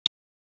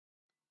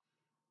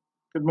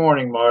Good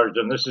morning,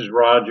 Margin. This is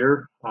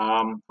Roger.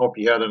 Hope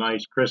you had a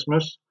nice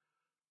Christmas.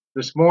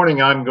 This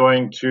morning, I'm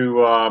going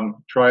to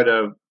try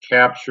to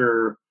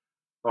capture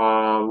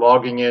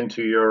logging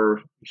into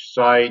your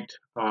site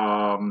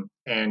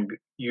and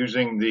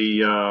using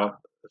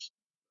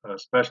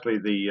especially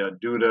the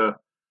Duda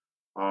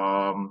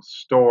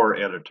Store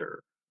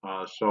Editor.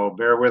 So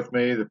bear with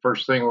me. The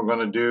first thing we're going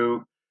to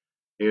do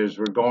is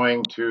we're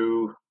going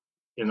to,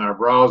 in our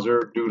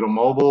browser,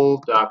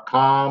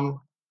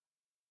 dudamobile.com.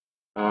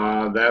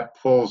 That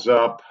pulls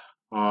up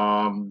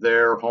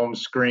their home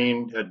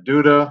screen at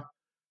Duda,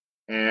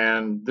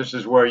 and this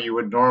is where you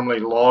would normally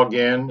log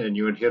in, and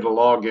you would hit a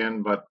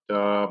login, but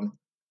the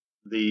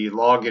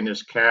login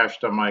is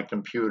cached on my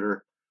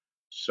computer,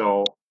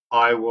 so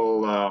I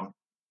will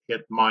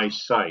hit my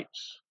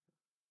sites.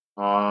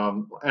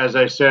 As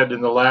I said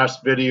in the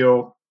last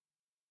video,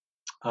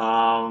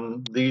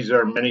 these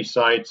are many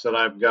sites that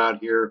I've got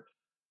here,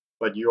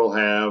 but you'll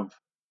have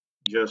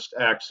just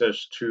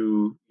access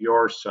to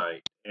your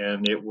site,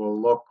 and it will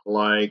look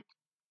like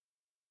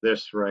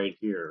this right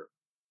here.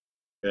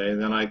 Okay,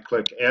 then I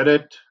click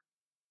edit,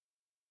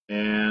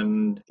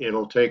 and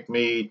it'll take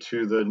me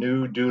to the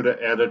new Duda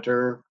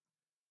editor,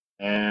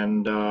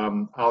 and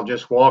I'll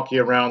just walk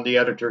you around the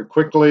editor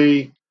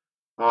quickly.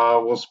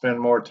 We'll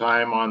spend more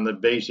time on the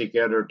basic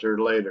editor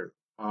later.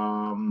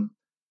 On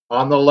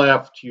the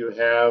left, you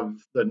have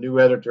the new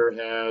editor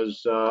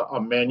has a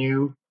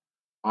menu.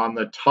 On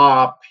the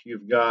top,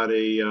 you've got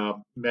a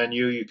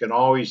menu. You can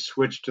always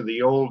switch to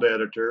the old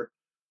editor.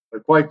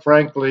 But quite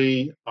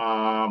frankly,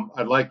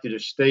 I'd like you to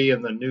stay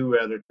in the new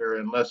editor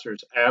unless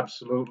there's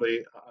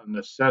absolutely a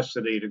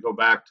necessity to go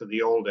back to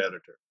the old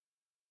editor.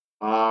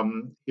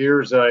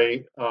 Here's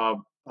a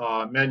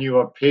menu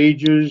of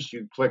pages.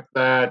 You click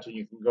that and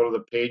you can go to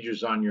the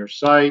pages on your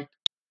site.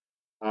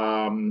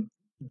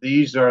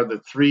 These are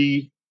the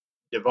three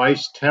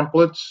device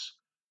templates.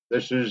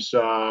 This is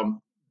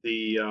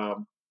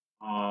the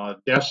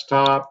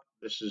desktop.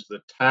 This is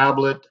the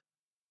tablet.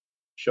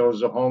 Shows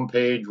the home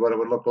page, what it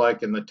would look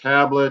like in the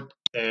tablet,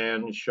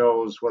 and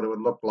shows what it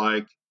would look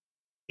like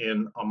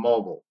in a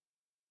mobile.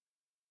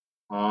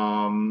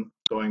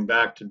 Going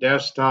back to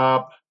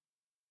desktop,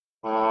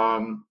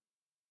 I'm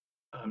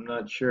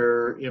not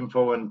sure,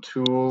 info and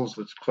tools.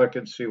 Let's click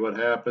and see what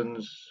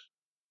happens.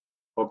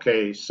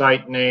 Okay,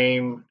 site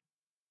name.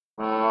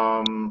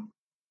 I've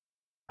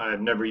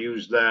never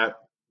used that.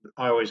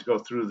 I always go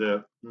through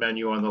the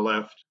menu on the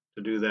left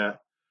to do that.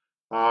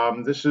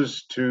 This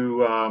is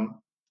to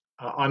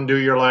undo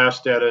your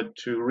last edit,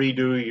 to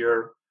redo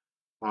your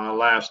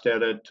last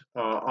edit.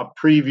 A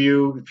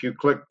preview, if you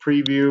click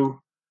preview,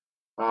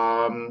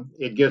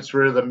 it gets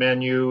rid of the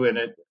menu and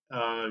it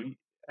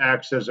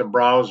acts as a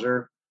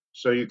browser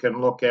so you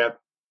can look at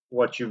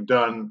what you've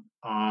done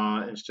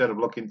instead of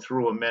looking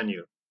through a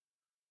menu.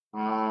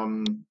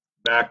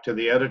 Back to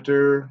the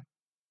editor,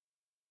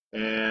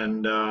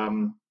 and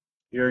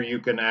here you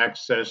can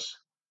access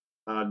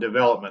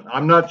development.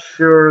 I'm not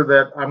sure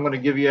that I'm going to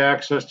give you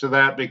access to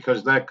that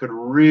because that could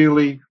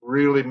really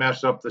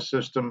mess up the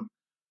system.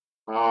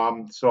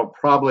 So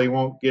probably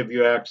won't give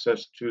you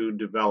access to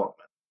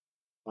development,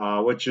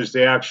 which is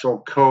the actual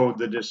code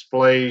that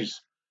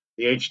displays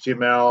the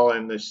HTML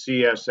and the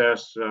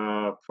CSS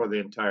for the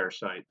entire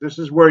site. This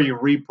is where you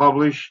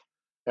republish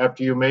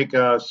after you make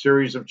a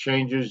series of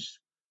changes.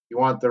 You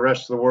want the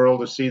rest of the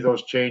world to see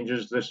those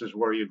changes. This is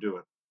where you do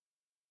it.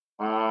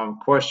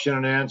 Question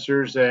and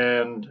answers,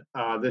 and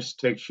this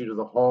takes you to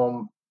the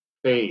home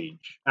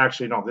page.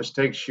 Actually, no, this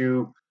takes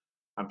you,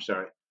 I'm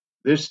sorry,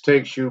 this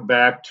takes you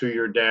back to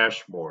your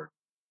dashboard.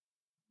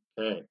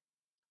 Okay.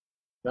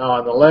 Now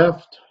on the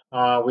left,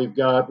 we've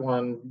got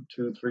 1,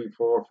 2, 3,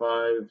 4,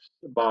 5,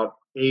 about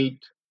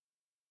 8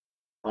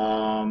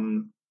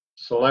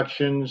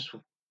 selections.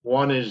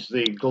 One is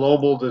the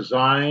global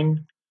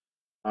design,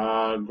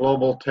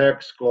 global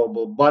text,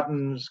 global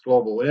buttons,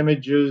 global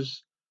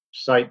images,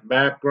 site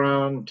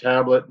background,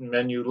 tablet and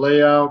menu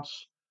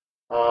layouts.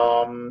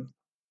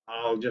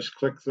 I'll just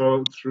click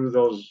through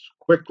those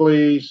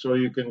quickly so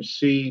you can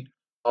see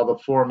how the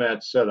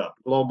format's set up.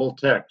 Global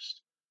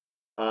text.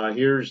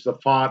 Here's the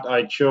font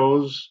I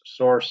chose,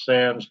 Source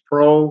Sans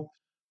Pro,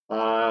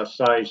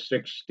 size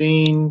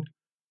 16,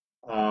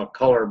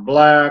 color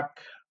black.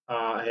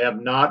 I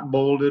have not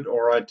bolded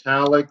or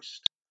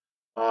italics.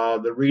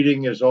 The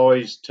reading is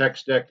always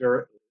text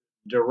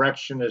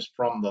direction is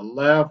from the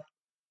left,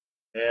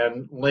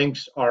 and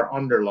links are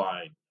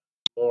underlined.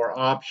 More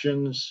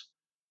options,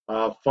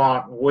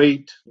 font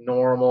weight,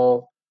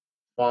 normal,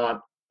 font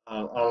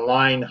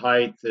line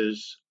height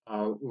is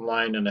a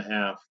line and a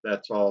half.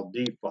 That's all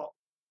default.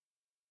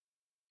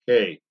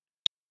 Okay.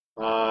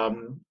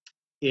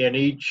 In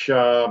each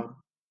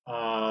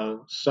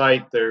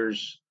site,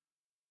 there's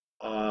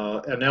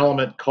an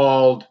element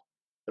called,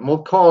 and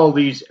we'll call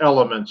these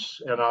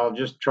elements, and I'll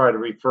just try to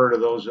refer to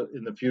those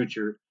in the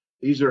future.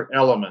 These are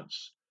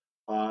elements.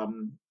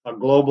 A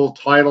global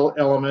title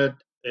element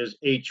is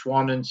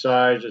H1 in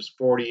size, is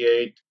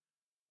 48.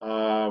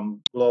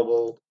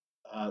 Global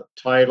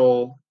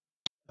title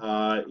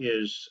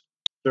is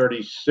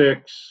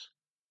 36.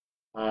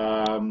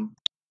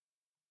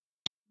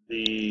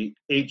 The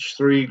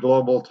H3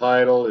 global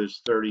title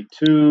is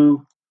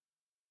 32.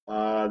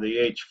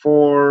 The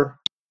H4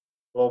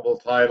 global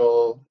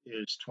title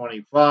is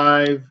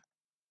 25.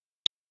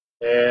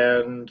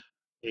 And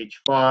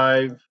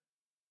H5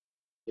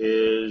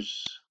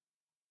 is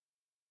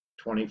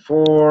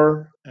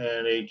 24.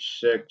 And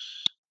H6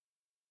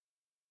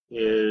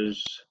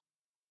 is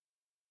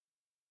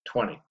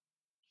 20.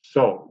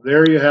 So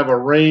there you have a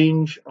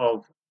range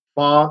of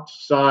font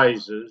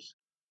sizes,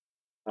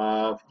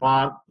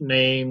 font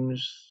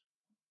names,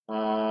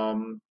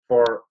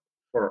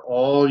 for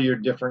all your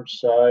different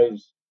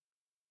size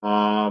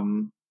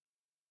um,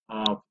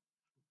 uh,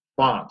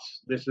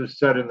 fonts. This is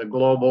set in the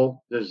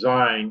global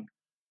design,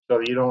 so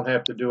you don't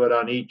have to do it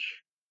on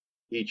each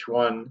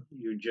one.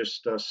 You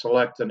just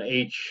select an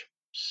H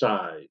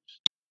size.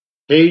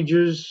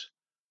 Pages.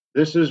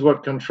 This is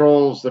what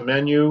controls the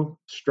menu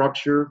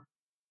structure.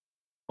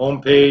 Home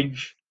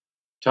page,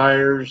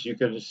 tires. You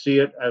can see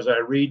it as I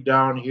read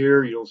down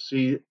here. You'll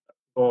see it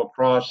go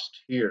across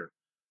here.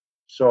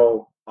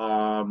 So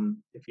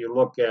if you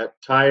look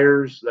at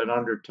tires, then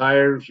under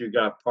tires, you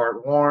got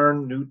part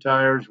worn, new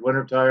tires,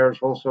 winter tires,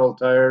 wholesale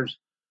tires,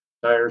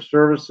 tire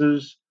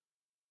services.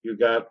 You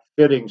got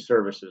fitting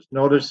services.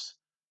 Notice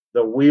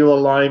the wheel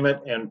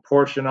alignment and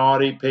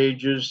portionality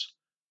pages.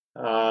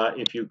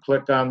 If you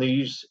click on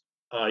these,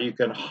 you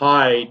can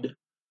hide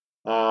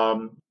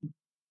um,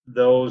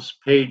 those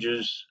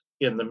pages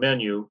in the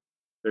menu.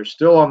 They're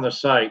still on the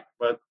site,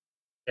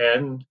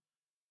 and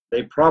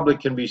they probably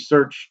can be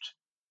searched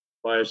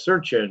by a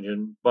search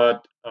engine,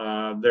 but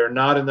they're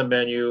not in the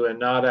menu and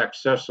not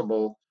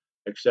accessible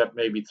except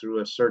maybe through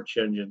a search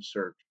engine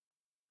search.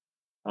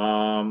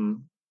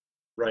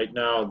 Right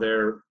now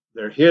they're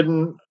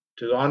hidden.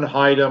 To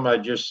unhide them, I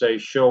just say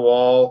show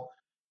all,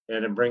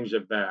 and it brings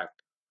it back.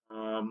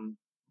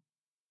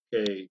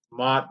 Okay,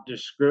 MOT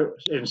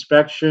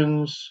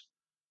inspections,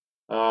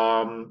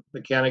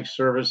 mechanic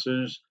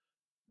services.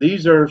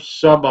 These are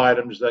sub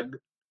items that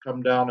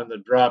come down in the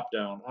drop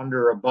down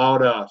under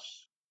About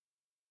Us.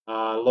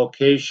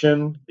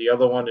 Location, the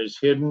other one is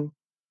hidden.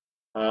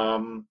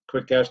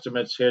 Quick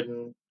estimates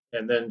hidden,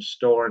 and then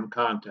store and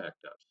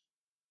contact us.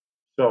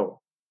 So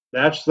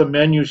that's the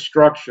menu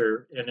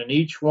structure, and in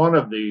each one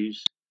of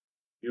these,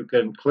 you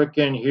can click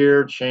in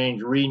here,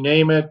 change,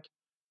 rename it.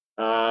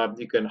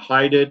 You can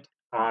hide it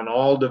on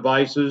all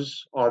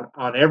devices,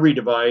 on every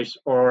device,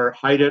 or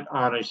hide it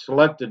on a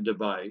selected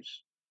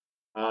device.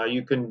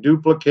 You can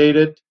duplicate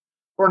it.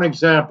 For an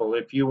example,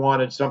 if you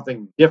wanted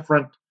something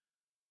different,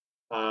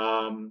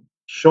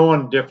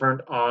 shown different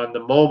on the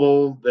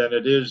mobile than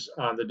it is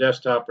on the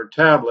desktop or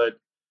tablet,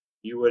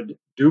 you would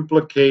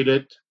duplicate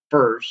it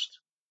first,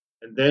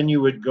 and then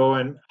you would go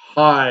and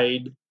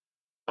hide,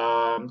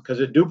 because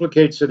it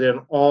duplicates it in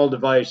all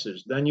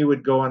devices. Then you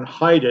would go and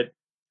hide it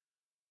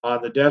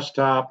on the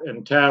desktop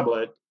and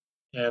tablet,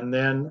 and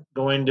then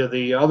go into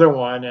the other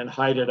one and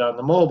hide it on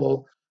the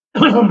mobile.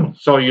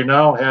 So you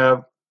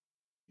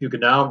can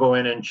now go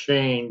in and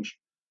change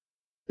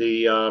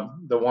the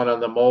one on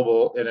the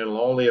mobile, and it'll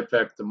only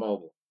affect the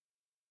mobile.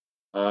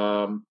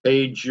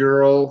 Page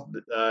URL,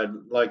 I'd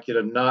like you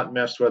to not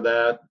mess with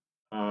that.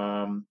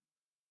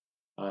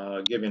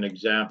 Give you an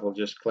example,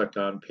 just click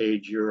on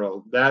page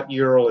URL. That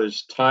URL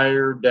is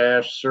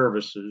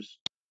tire-services,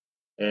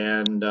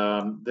 and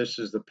this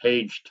is the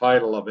page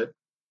title of it,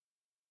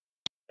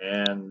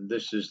 and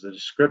this is the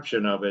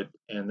description of it,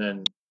 and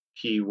then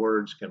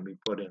keywords can be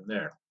put in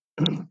there.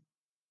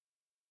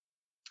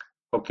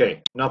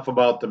 Okay, enough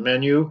about the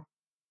menu.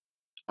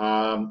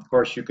 Of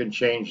course, you can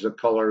change the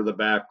color of the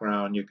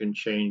background, you can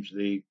change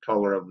the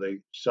color of the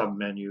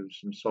sub-menus,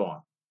 and so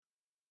on.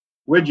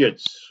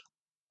 Widgets,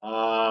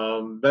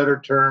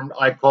 better term,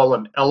 I call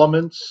them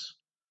elements,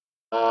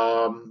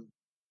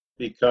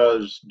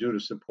 because Duda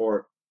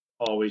support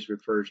always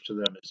refers to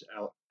them as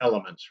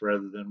elements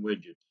rather than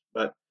widgets.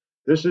 But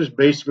this is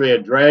basically a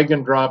drag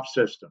and drop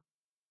system,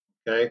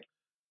 okay?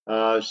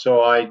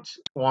 So I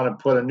want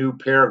to put a new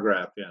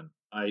paragraph in.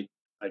 I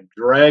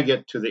drag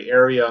it to the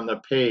area on the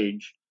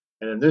page,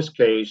 and in this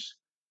case,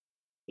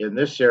 in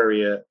this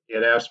area,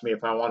 it asks me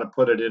if I want to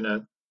put it in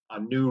a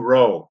new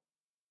row,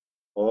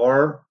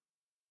 or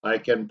I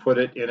can put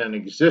it in an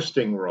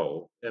existing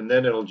row, and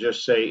then it'll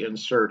just say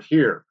insert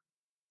here.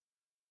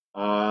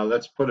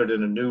 Let's put it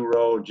in a new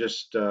row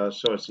just so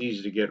it's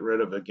easy to get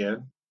rid of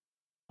again.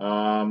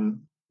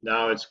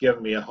 Now it's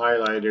giving me a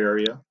highlight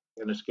area,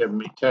 and it's giving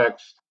me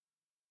text.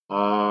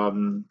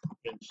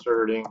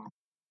 Inserting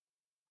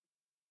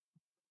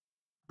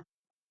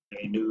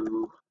a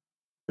new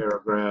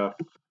paragraph.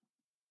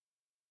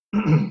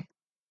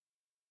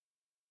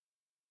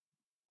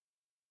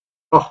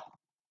 Oh,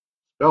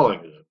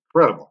 spelling is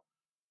incredible.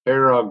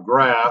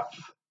 Paragraph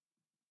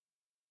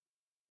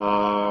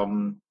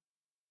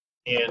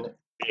in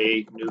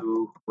a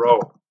new row.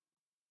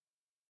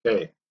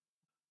 Okay,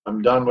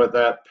 I'm done with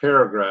that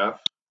paragraph.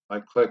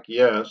 I click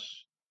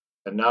yes,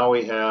 and now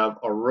we have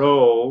a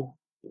row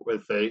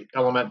with an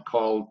element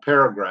called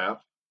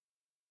paragraph.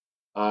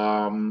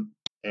 Um,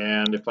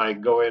 and if I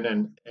go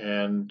in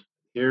and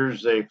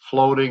here's a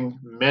floating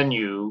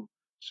menu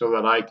so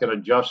that I can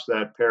adjust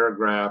that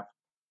paragraph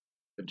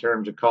in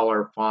terms of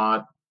color,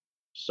 font,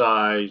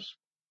 size,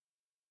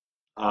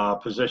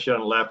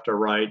 position left or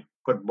right,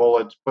 put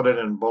bullets, put it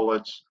in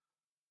bullets,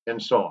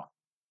 and so on.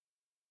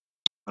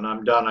 When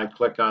I'm done, I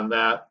click on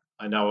that.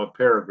 I now have a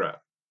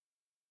paragraph.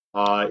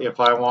 If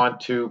I want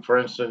to, for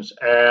instance,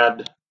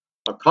 add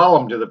a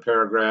column to the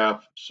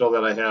paragraph so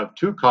that I have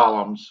two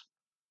columns,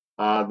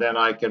 then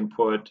I can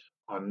put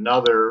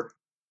another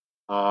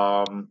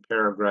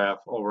paragraph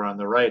over on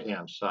the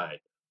right-hand side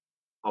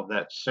of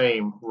that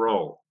same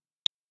row.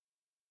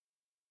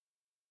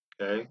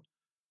 Okay.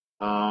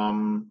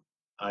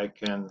 I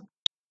can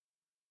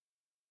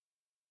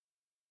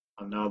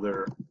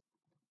another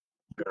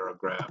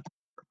paragraph.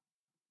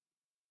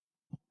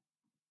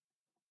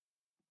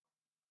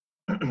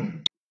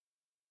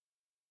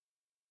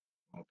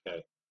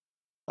 Okay.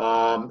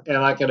 And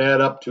I can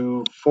add up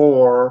to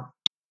 4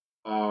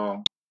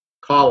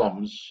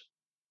 columns.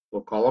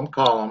 We'll call them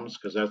columns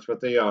because that's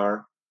what they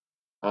are.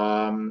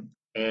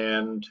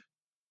 And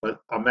but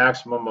a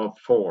maximum of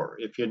 4.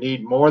 If you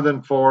need more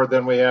than 4,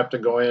 then we have to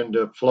go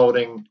into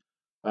floating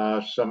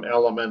some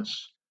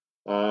elements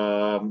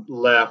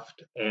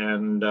left,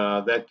 and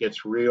that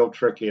gets real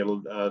tricky.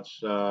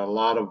 It's a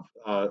lot of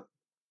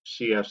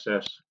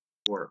CSS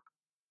work.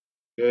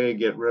 Okay,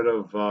 get rid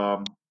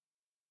of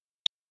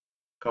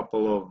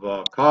couple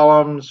of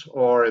columns,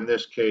 or in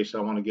this case, I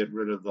want to get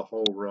rid of the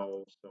whole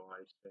row. So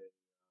I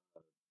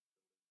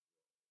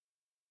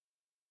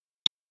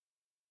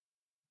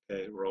say,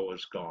 okay, row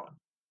is gone.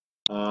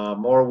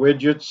 More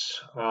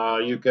widgets.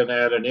 You can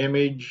add an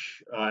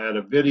image, add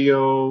a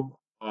video.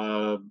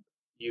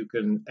 You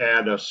can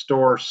add a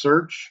store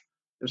search.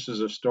 This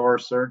is a store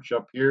search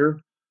up here.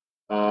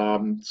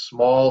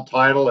 Small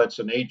title, that's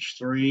an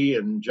H3,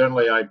 and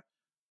generally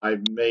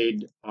I've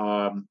made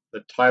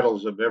the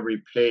titles of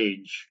every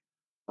page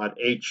at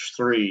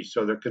H3,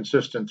 so they're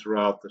consistent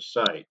throughout the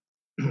site.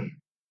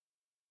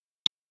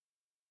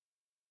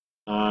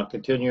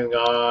 Continuing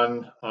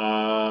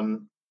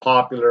on,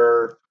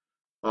 popular,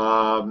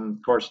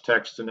 of course,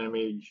 text and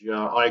image,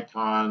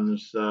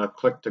 icons,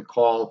 click to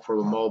call for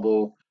the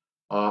mobile,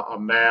 a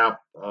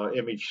map,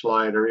 image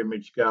slider,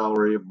 image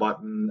gallery, a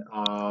button,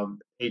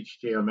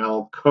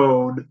 HTML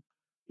code.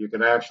 You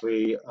can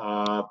actually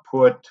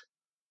put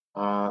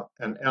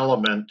an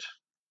element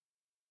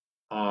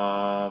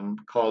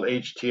called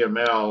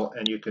HTML,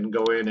 and you can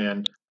go in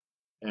and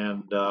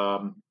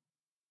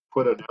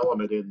put an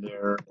element in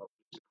there.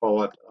 Let's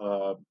call it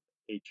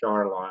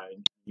HR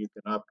line. You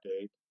can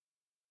update,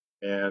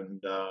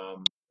 and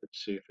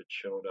let's see if it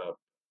showed up.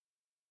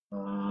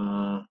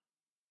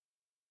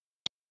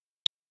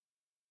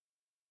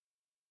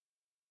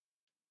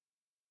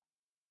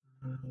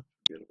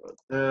 Forget about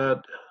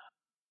that.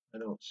 I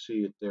don't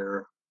see it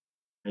there.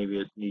 Maybe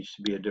it needs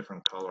to be a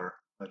different color.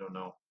 I don't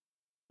know.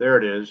 There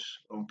it is.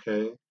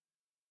 Okay.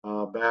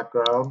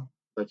 Background.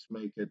 Let's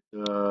make it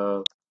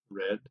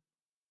red.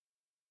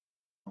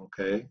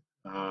 Okay.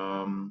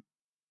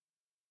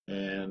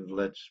 And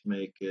let's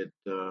make it,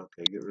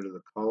 okay, get rid of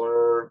the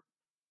color.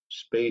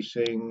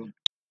 Spacing.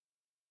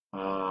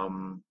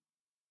 0.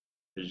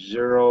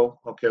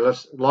 Okay,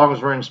 as long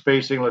as we're in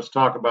spacing, let's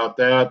talk about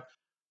that.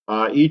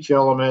 Each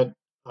element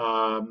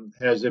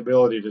has the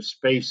ability to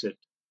space it.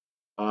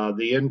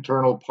 The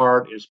internal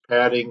part is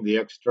padding, the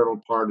external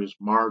part is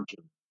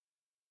margin.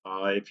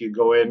 If you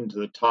go into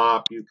the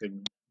top, you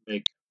can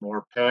make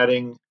more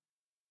padding,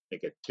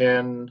 make it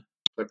 10.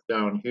 Click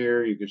down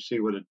here, you can see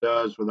what it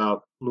does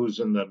without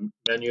losing the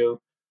menu.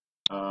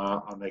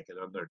 I'll make it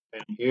under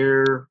 10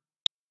 here.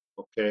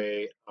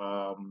 Okay,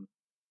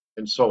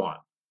 and so on.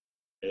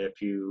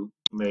 If you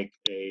make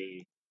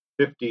a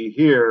 50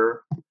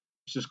 here,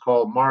 this is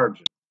called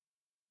margin.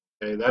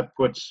 Okay, that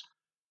puts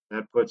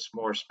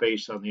more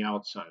space on the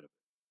outside of it.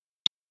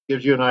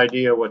 Gives you an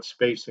idea what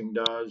spacing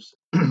does.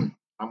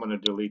 I'm going to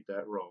delete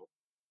that row.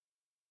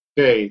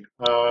 Okay,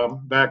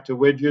 back to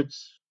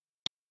widgets.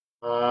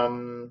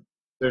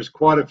 There's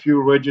quite a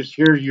few widgets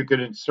here. You can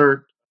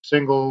insert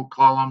single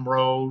column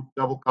row,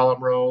 double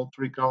column row,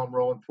 3 column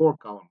row, and 4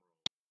 column row.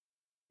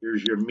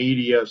 Here's your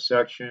media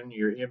section,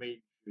 your image,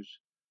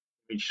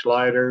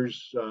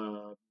 sliders,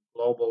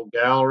 global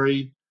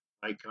gallery,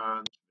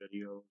 icons,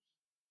 videos,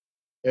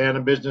 and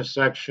a business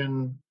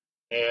section,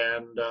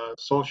 and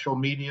social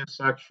media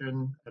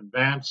section,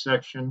 advanced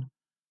section,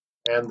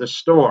 and the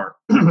store.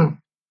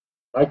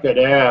 I could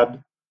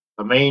add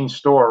a main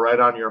store right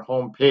on your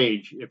home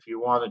page if you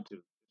wanted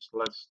to. So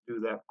let's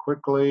do that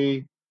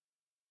quickly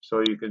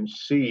so you can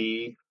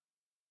see.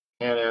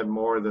 Can't add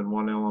more than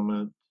one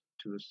element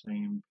to the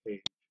same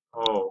page.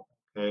 Oh,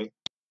 okay.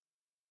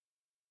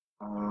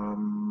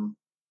 Not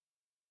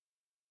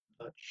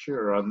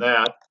sure on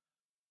that.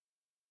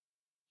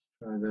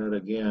 Try that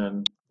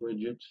again.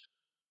 Widgets.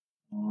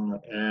 I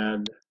want to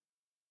add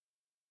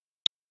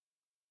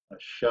a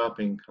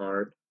shopping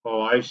cart. Oh,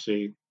 I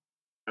see.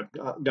 I've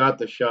got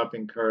the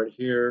shopping cart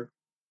here.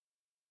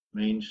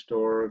 Main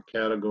store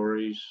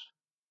categories.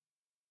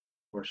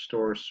 or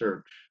store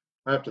search.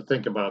 I have to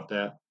think about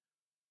that.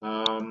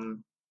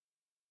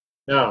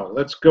 Now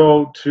let's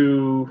go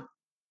to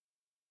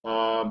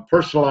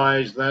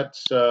personalize.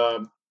 That's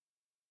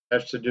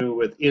has to do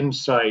with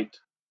insight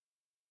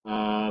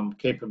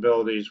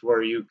capabilities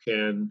where you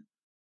can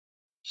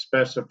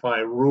specify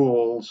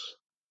rules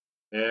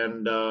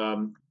and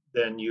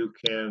then you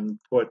can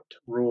put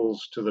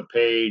rules to the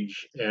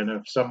page. And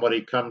if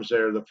somebody comes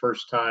there the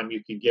first time,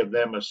 you can give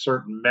them a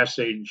certain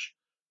message.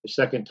 The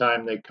second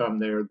time they come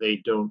there,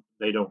 they don't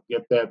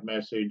get that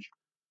message.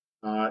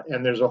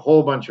 And there's a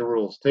whole bunch of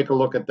rules. Take a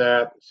look at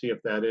that, see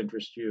if that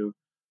interests you.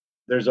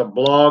 There's a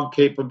blog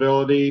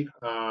capability,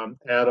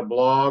 add a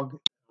blog. I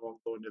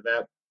won't go into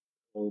that.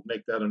 We'll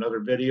make that another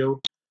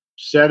video.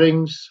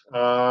 Settings,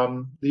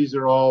 these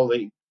are all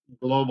the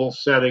global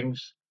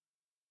settings.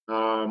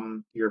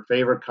 Your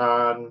favorite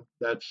con,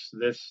 that's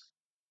this.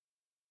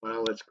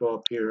 Well, let's go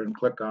up here and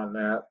click on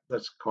that.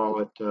 Let's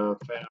call it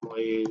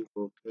family.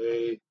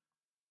 Okay.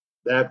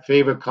 That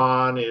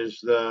favicon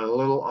is the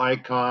little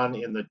icon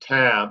in the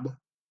tab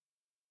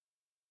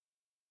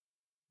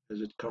as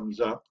it comes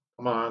up.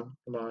 Come on,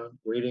 come on.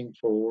 Waiting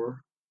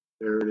for.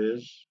 There it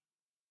is.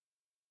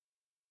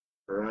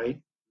 Right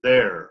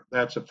there.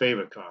 That's a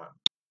favicon.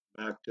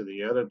 Back to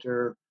the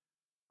editor.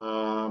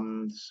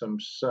 Some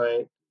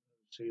site.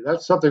 See,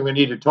 that's something we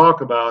need to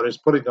talk about is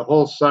putting the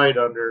whole site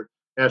under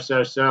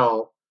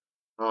SSL.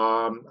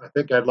 I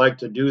think I'd like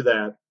to do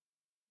that,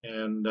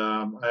 and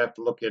I have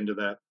to look into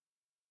that.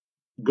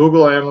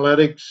 Google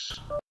Analytics,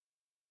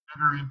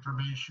 header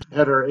information,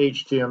 header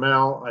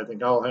HTML. I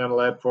think I'll handle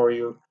that for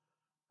you.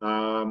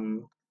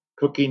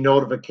 Cookie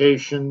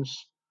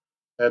notifications.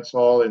 That's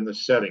all in the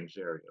settings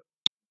area.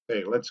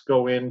 Okay, let's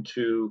go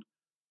into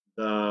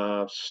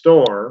the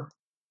store.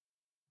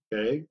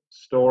 Okay,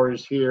 store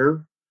is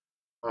here.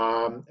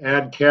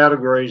 Add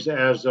categories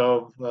as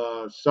of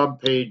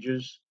sub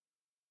pages.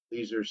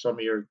 These are some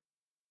of your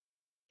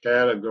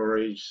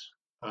categories.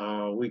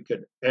 We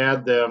could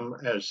add them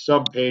as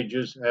sub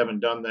pages. I haven't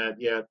done that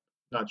yet.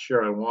 Not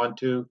sure I want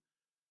to.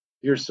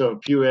 Here's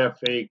some few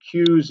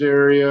FAQs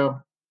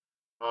area.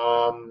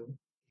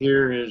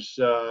 Here is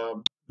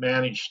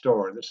manage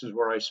store. This is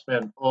where I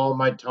spend all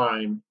my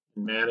time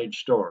in manage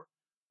store.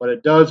 What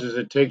it does is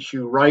it takes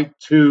you right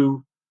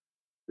to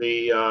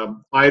the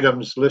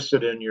items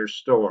listed in your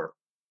store.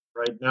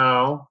 Right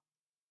now,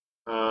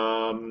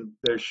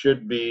 there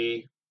should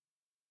be,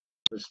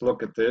 let's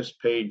look at this,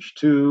 page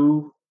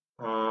 2.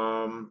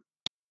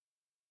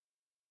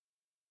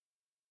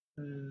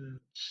 Let's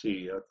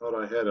see, I thought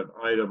I had an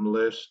item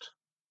list.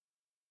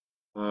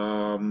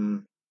 Let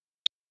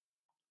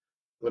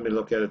me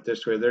look at it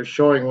this way. They're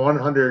showing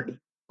 100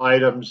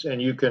 items,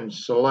 and you can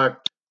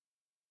select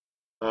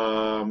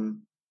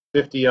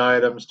 50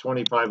 items,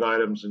 25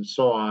 items, and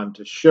so on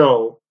to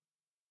show.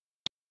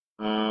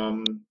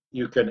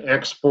 You can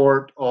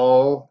export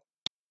all.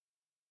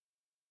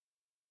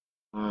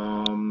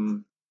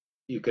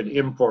 You can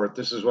import.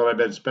 This is what I've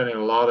been spending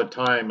a lot of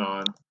time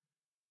on.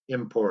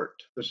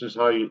 Import. This is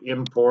how you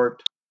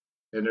import.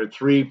 And there are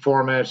 3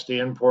 formats to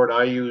import.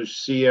 I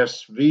use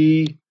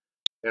CSV,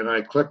 and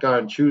I click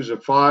on choose a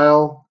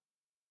file.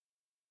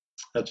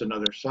 That's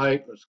another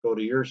site. Let's go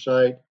to your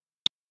site.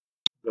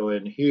 Go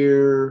in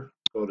here,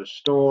 go to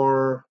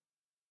store.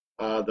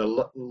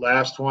 The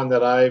last one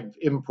that I've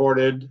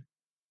imported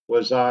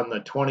was on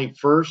the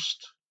 21st.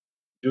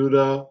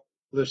 Duda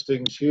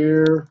listings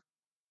here.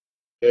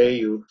 Okay,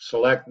 you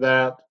select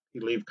that.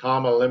 You leave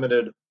comma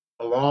limited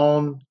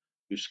alone.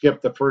 You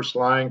skip the first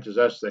line because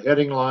that's the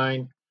heading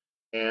line.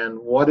 And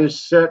what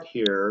is set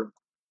here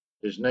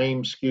is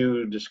name,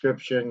 SKU,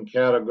 description,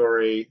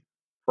 category,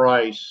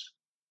 price,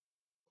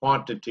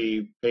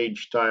 quantity,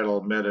 page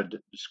title, meta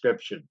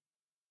description.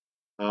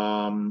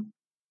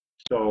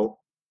 So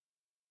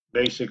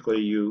basically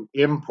you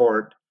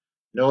import.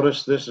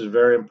 Notice this is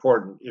very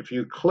important. If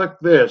you click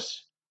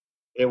this,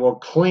 it will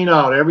clean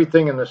out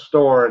everything in the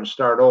store and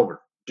start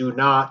over. Do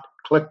not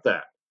click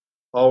that.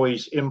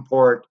 Always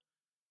import.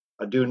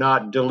 Do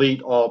not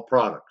delete all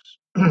products.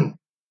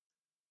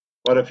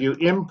 But if you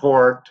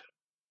import,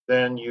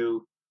 then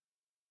you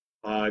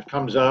it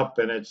comes up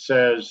and it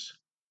says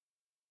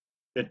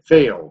it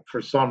failed.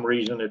 For some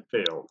reason, it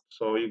failed.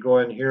 So you go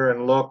in here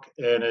and look,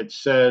 and it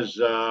says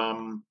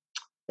an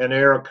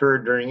error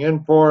occurred during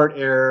import,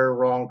 error,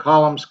 wrong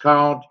columns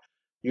count.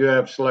 You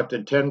have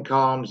selected 10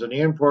 columns in the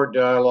import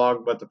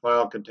dialog, but the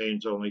file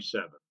contains only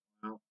 7.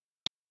 Well,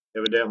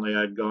 evidently,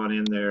 I'd gone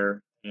in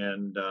there,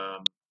 and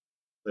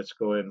let's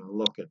go ahead and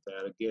look at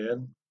that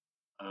again.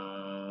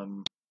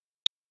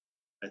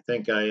 I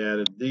think I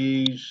added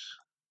these,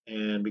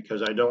 and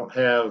because I don't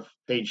have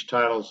page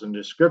titles and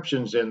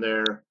descriptions in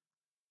there,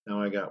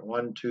 now I got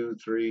 1, 2,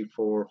 3,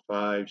 4,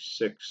 5,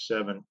 6,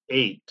 7,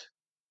 8.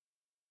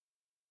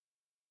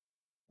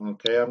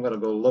 Okay, I'm going to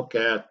go look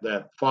at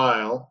that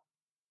file.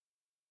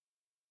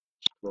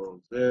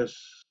 Close this,